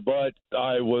 but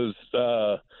I was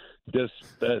just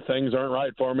things aren't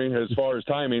right for me as far as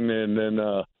timing, and then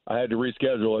I had to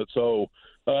reschedule it. So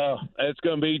it's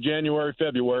going to be January,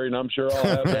 February, and I'm sure I'll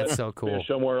have That's that so cool. fish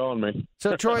somewhere on me.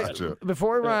 So Troy,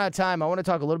 before we run out of time, I want to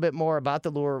talk a little bit more about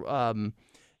the lure.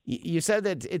 You said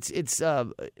that it's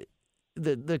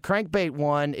the crankbait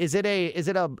one. Is it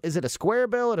a square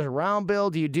bill? Is it a round bill?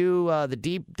 Do you do the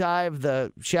deep dive,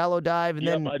 the shallow dive, and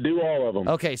then I do all of them.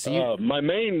 Okay, so my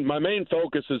main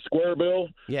focus is square bill.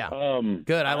 Yeah,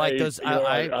 good. I like those.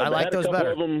 I like those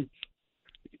better. Of them,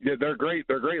 yeah, they're great.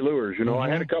 They're great lures. I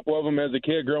had a couple of them as a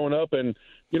kid growing up, and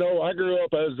I grew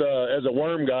up as a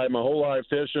worm guy my whole life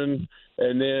fishing,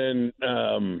 and then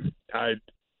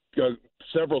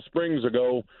several springs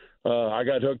ago. I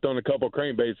got hooked on a couple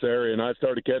crankbaits there, and I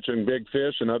started catching big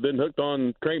fish, and I've been hooked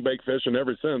on crankbait fishing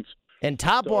ever since. And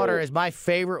topwater is my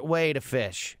favorite way to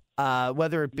fish,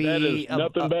 whether it be that is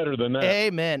nothing better than that.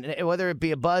 Amen. Whether it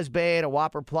be a buzzbait, a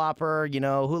whopper plopper,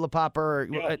 hula popper,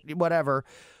 whatever.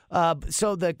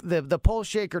 So the Pole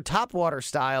Shaker topwater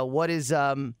style, what is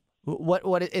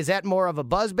what is that, more of a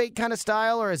buzzbait kind of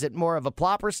style, or is it more of a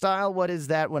plopper style? What does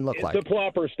that one look like? It's the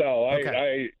plopper style.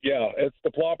 Okay. It's the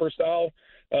plopper style.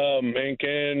 And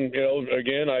can,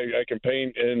 I can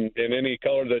paint in any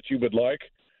color that you would like.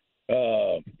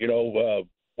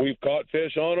 we've caught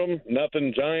fish on them.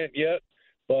 Nothing giant yet,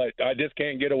 but I just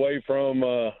can't get away from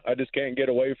my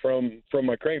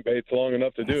crankbaits long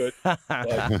enough to do it.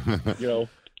 But, you know.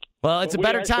 Well, it's a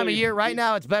better time of year. Right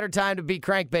now, it's better time to be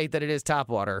crankbait than it is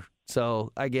topwater.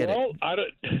 So I get it.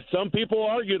 Some people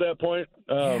argue that point.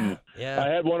 Yeah. I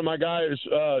had one of my guys,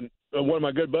 one of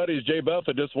my good buddies, Jay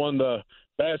Buffett, just won the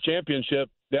Bass Championship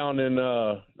down in,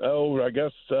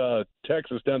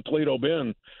 Texas, down Toledo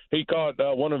Bend. He caught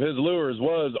one of his lures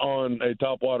was on a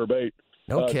topwater bait.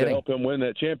 No kidding. To help him win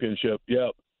that championship.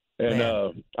 Yep. And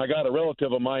I got a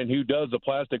relative of mine who does the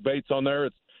plastic baits on there.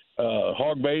 It's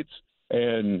hog baits.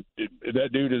 And that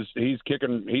dude he's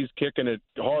kicking it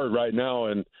hard right now,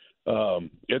 and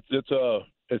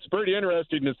it's pretty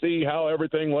interesting to see how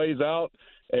everything lays out,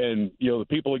 and you know the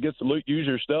people that get to use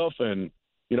your stuff, and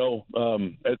you know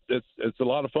it's a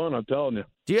lot of fun. I'm telling you.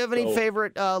 Do you have any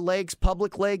favorite lakes,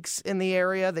 public lakes in the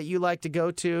area that you like to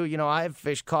go to? You know, I've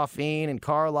fished Coffeen and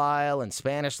Carlisle and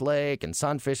Spanish Lake and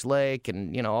Sunfish Lake,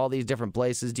 and you know all these different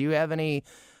places. Do you have any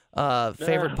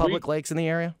favorite public lakes in the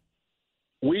area?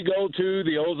 We go to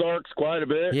the Ozarks quite a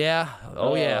bit. Yeah.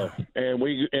 Oh, yeah. And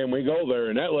we go there,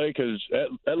 and that lake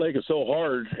is so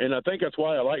hard, and I think that's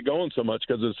why I like going so much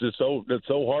because it's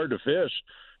so hard to fish.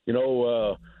 You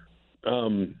know,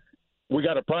 we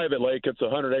got a private lake. It's a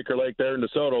 100-acre lake there in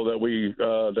DeSoto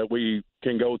that we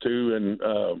can go to,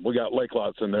 and we got lake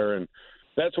lots in there, and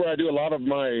that's where I do a lot of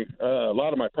my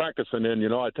practicing in. You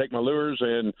know, I take my lures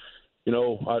and. You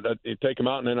know, I take them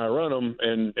out and then I run them.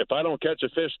 And if I don't catch a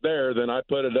fish there, then I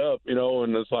put it up, you know,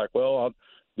 and it's like, well,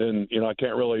 then, you know, I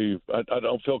can't really – I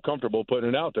don't feel comfortable putting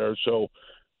it out there. So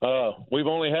we've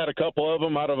only had a couple of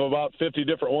them out of about 50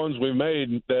 different ones we've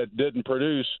made that didn't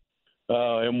produce.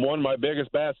 And one of my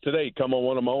biggest bass to date come on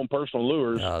one of my own personal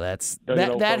lures. Oh,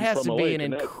 that has to be an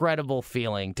incredible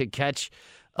feeling to catch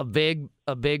a big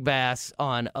bass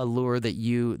on a lure that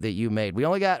you made. We're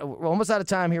almost out of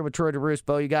time here with Troy DeRusse.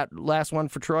 Bo, you got last one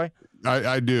for Troy?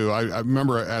 I do. I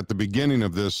remember at the beginning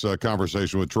of this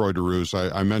conversation with Troy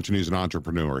DeRusse, I mentioned he's an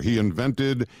entrepreneur. He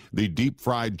invented the deep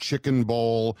fried chicken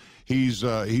bowl. He's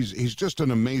just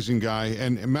an amazing guy.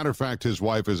 And a matter of fact, his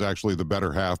wife is actually the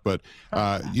better half. But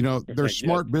you know, they're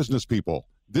smart business people.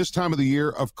 This time of the year,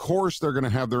 of course, they're going to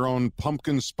have their own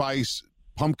pumpkin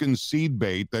seed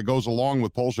bait that goes along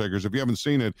with pole shakers. If you haven't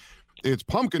seen it, it's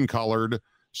pumpkin colored.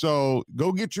 So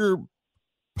go get your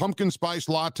pumpkin spice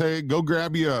latte, go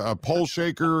grab you a pole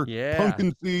shaker,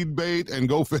 pumpkin seed bait, and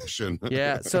go fishing.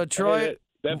 Yeah. So Troy,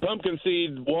 that pumpkin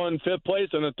seed won 5th place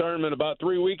in a tournament about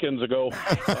 3 weekends ago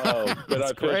that I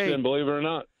fished in, believe it or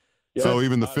not. Yeah, so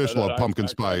even the fish love pumpkin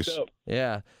spice.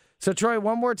 Yeah. So, Troy,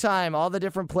 one more time, all the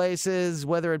different places,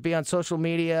 whether it be on social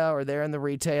media or there in the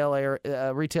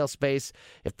retail space,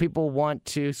 if people want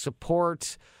to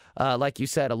support, like you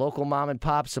said, a local mom and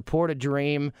pop, support a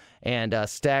dream, and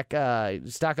stock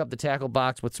up the tackle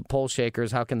box with some pole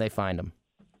shakers, how can they find them?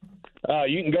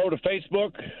 You can go to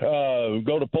Facebook,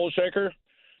 go to Pole Shaker.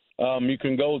 You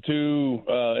can go to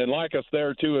and like us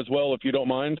there, too, as well, if you don't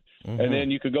mind. Mm-hmm. And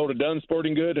then you can go to Dunn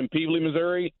Sporting Good in Peebly,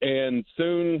 Missouri, and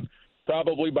soon –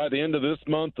 probably by the end of this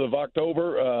month of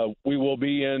October, we will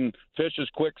be in Fish's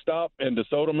Quick Stop in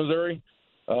DeSoto, Missouri,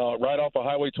 right off of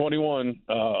Highway 21.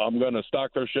 I'm going to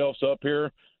stock their shelves up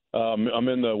here. I'm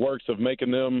in the works of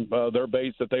making them their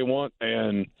baits that they want,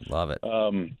 and love it.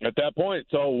 At that point,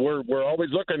 so we're always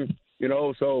looking, you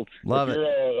know. So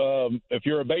if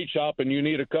you're a bait shop and you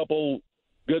need a couple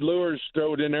good lures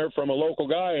thrown in there from a local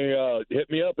guy, hit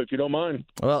me up if you don't mind.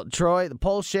 Well, Troy, the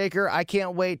pole shaker, I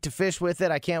can't wait to fish with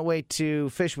it. I can't wait to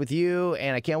fish with you,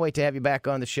 and I can't wait to have you back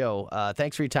on the show.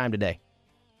 Thanks for your time today.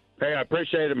 Hey, I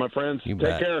appreciate it, my friends. You Take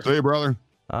bet. care. See you, brother.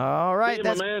 All right,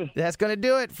 see you, that's going to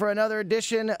do it for another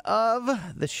edition of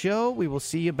the show. We will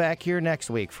see you back here next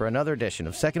week for another edition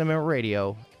of Second Amendment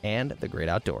Radio and the Great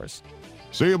Outdoors.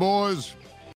 See you, boys.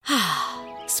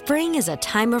 Spring is a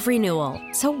time of renewal,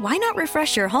 so why not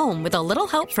refresh your home with a little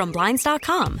help from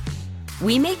Blinds.com?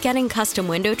 We make getting custom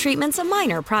window treatments a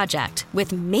minor project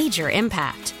with major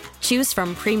impact. Choose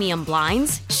from premium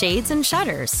blinds, shades, and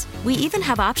shutters. We even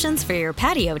have options for your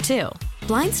patio, too.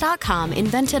 Blinds.com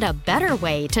invented a better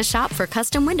way to shop for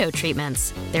custom window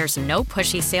treatments. There's no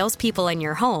pushy salespeople in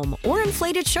your home or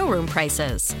inflated showroom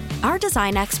prices. Our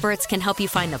design experts can help you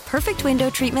find the perfect window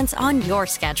treatments on your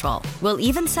schedule. We'll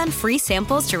even send free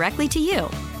samples directly to you.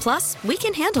 Plus, we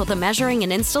can handle the measuring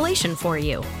and installation for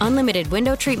you. Unlimited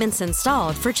window treatments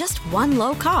installed for just one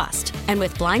low cost. And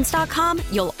with Blinds.com,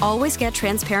 you'll always get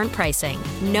transparent pricing.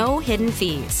 No hidden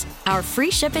fees. Our free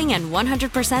shipping and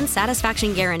 100%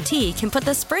 satisfaction guarantee can put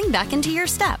the spring back into your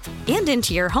step and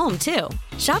into your home, too.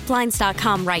 Shop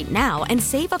Blinds.com right now and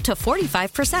save up to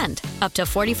 45%. Up to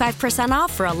 45%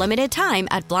 off for a limited time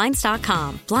at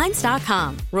Blinds.com.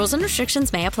 Blinds.com. Rules and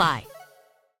restrictions may apply.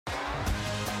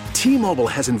 T-Mobile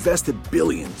has invested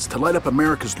billions to light up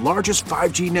America's largest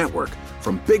 5G network,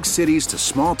 from big cities to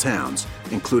small towns,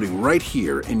 including right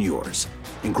here in yours.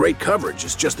 And great coverage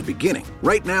is just the beginning.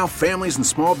 Right now, families and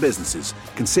small businesses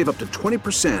can save up to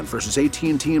 20% versus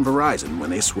AT&T and Verizon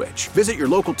when they switch. Visit your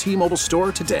local T-Mobile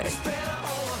store today.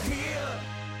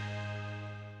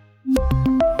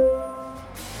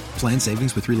 Plan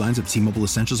savings with 3 lines of T-Mobile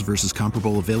Essentials versus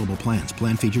comparable available plans.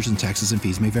 Plan features and taxes and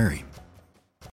fees may vary.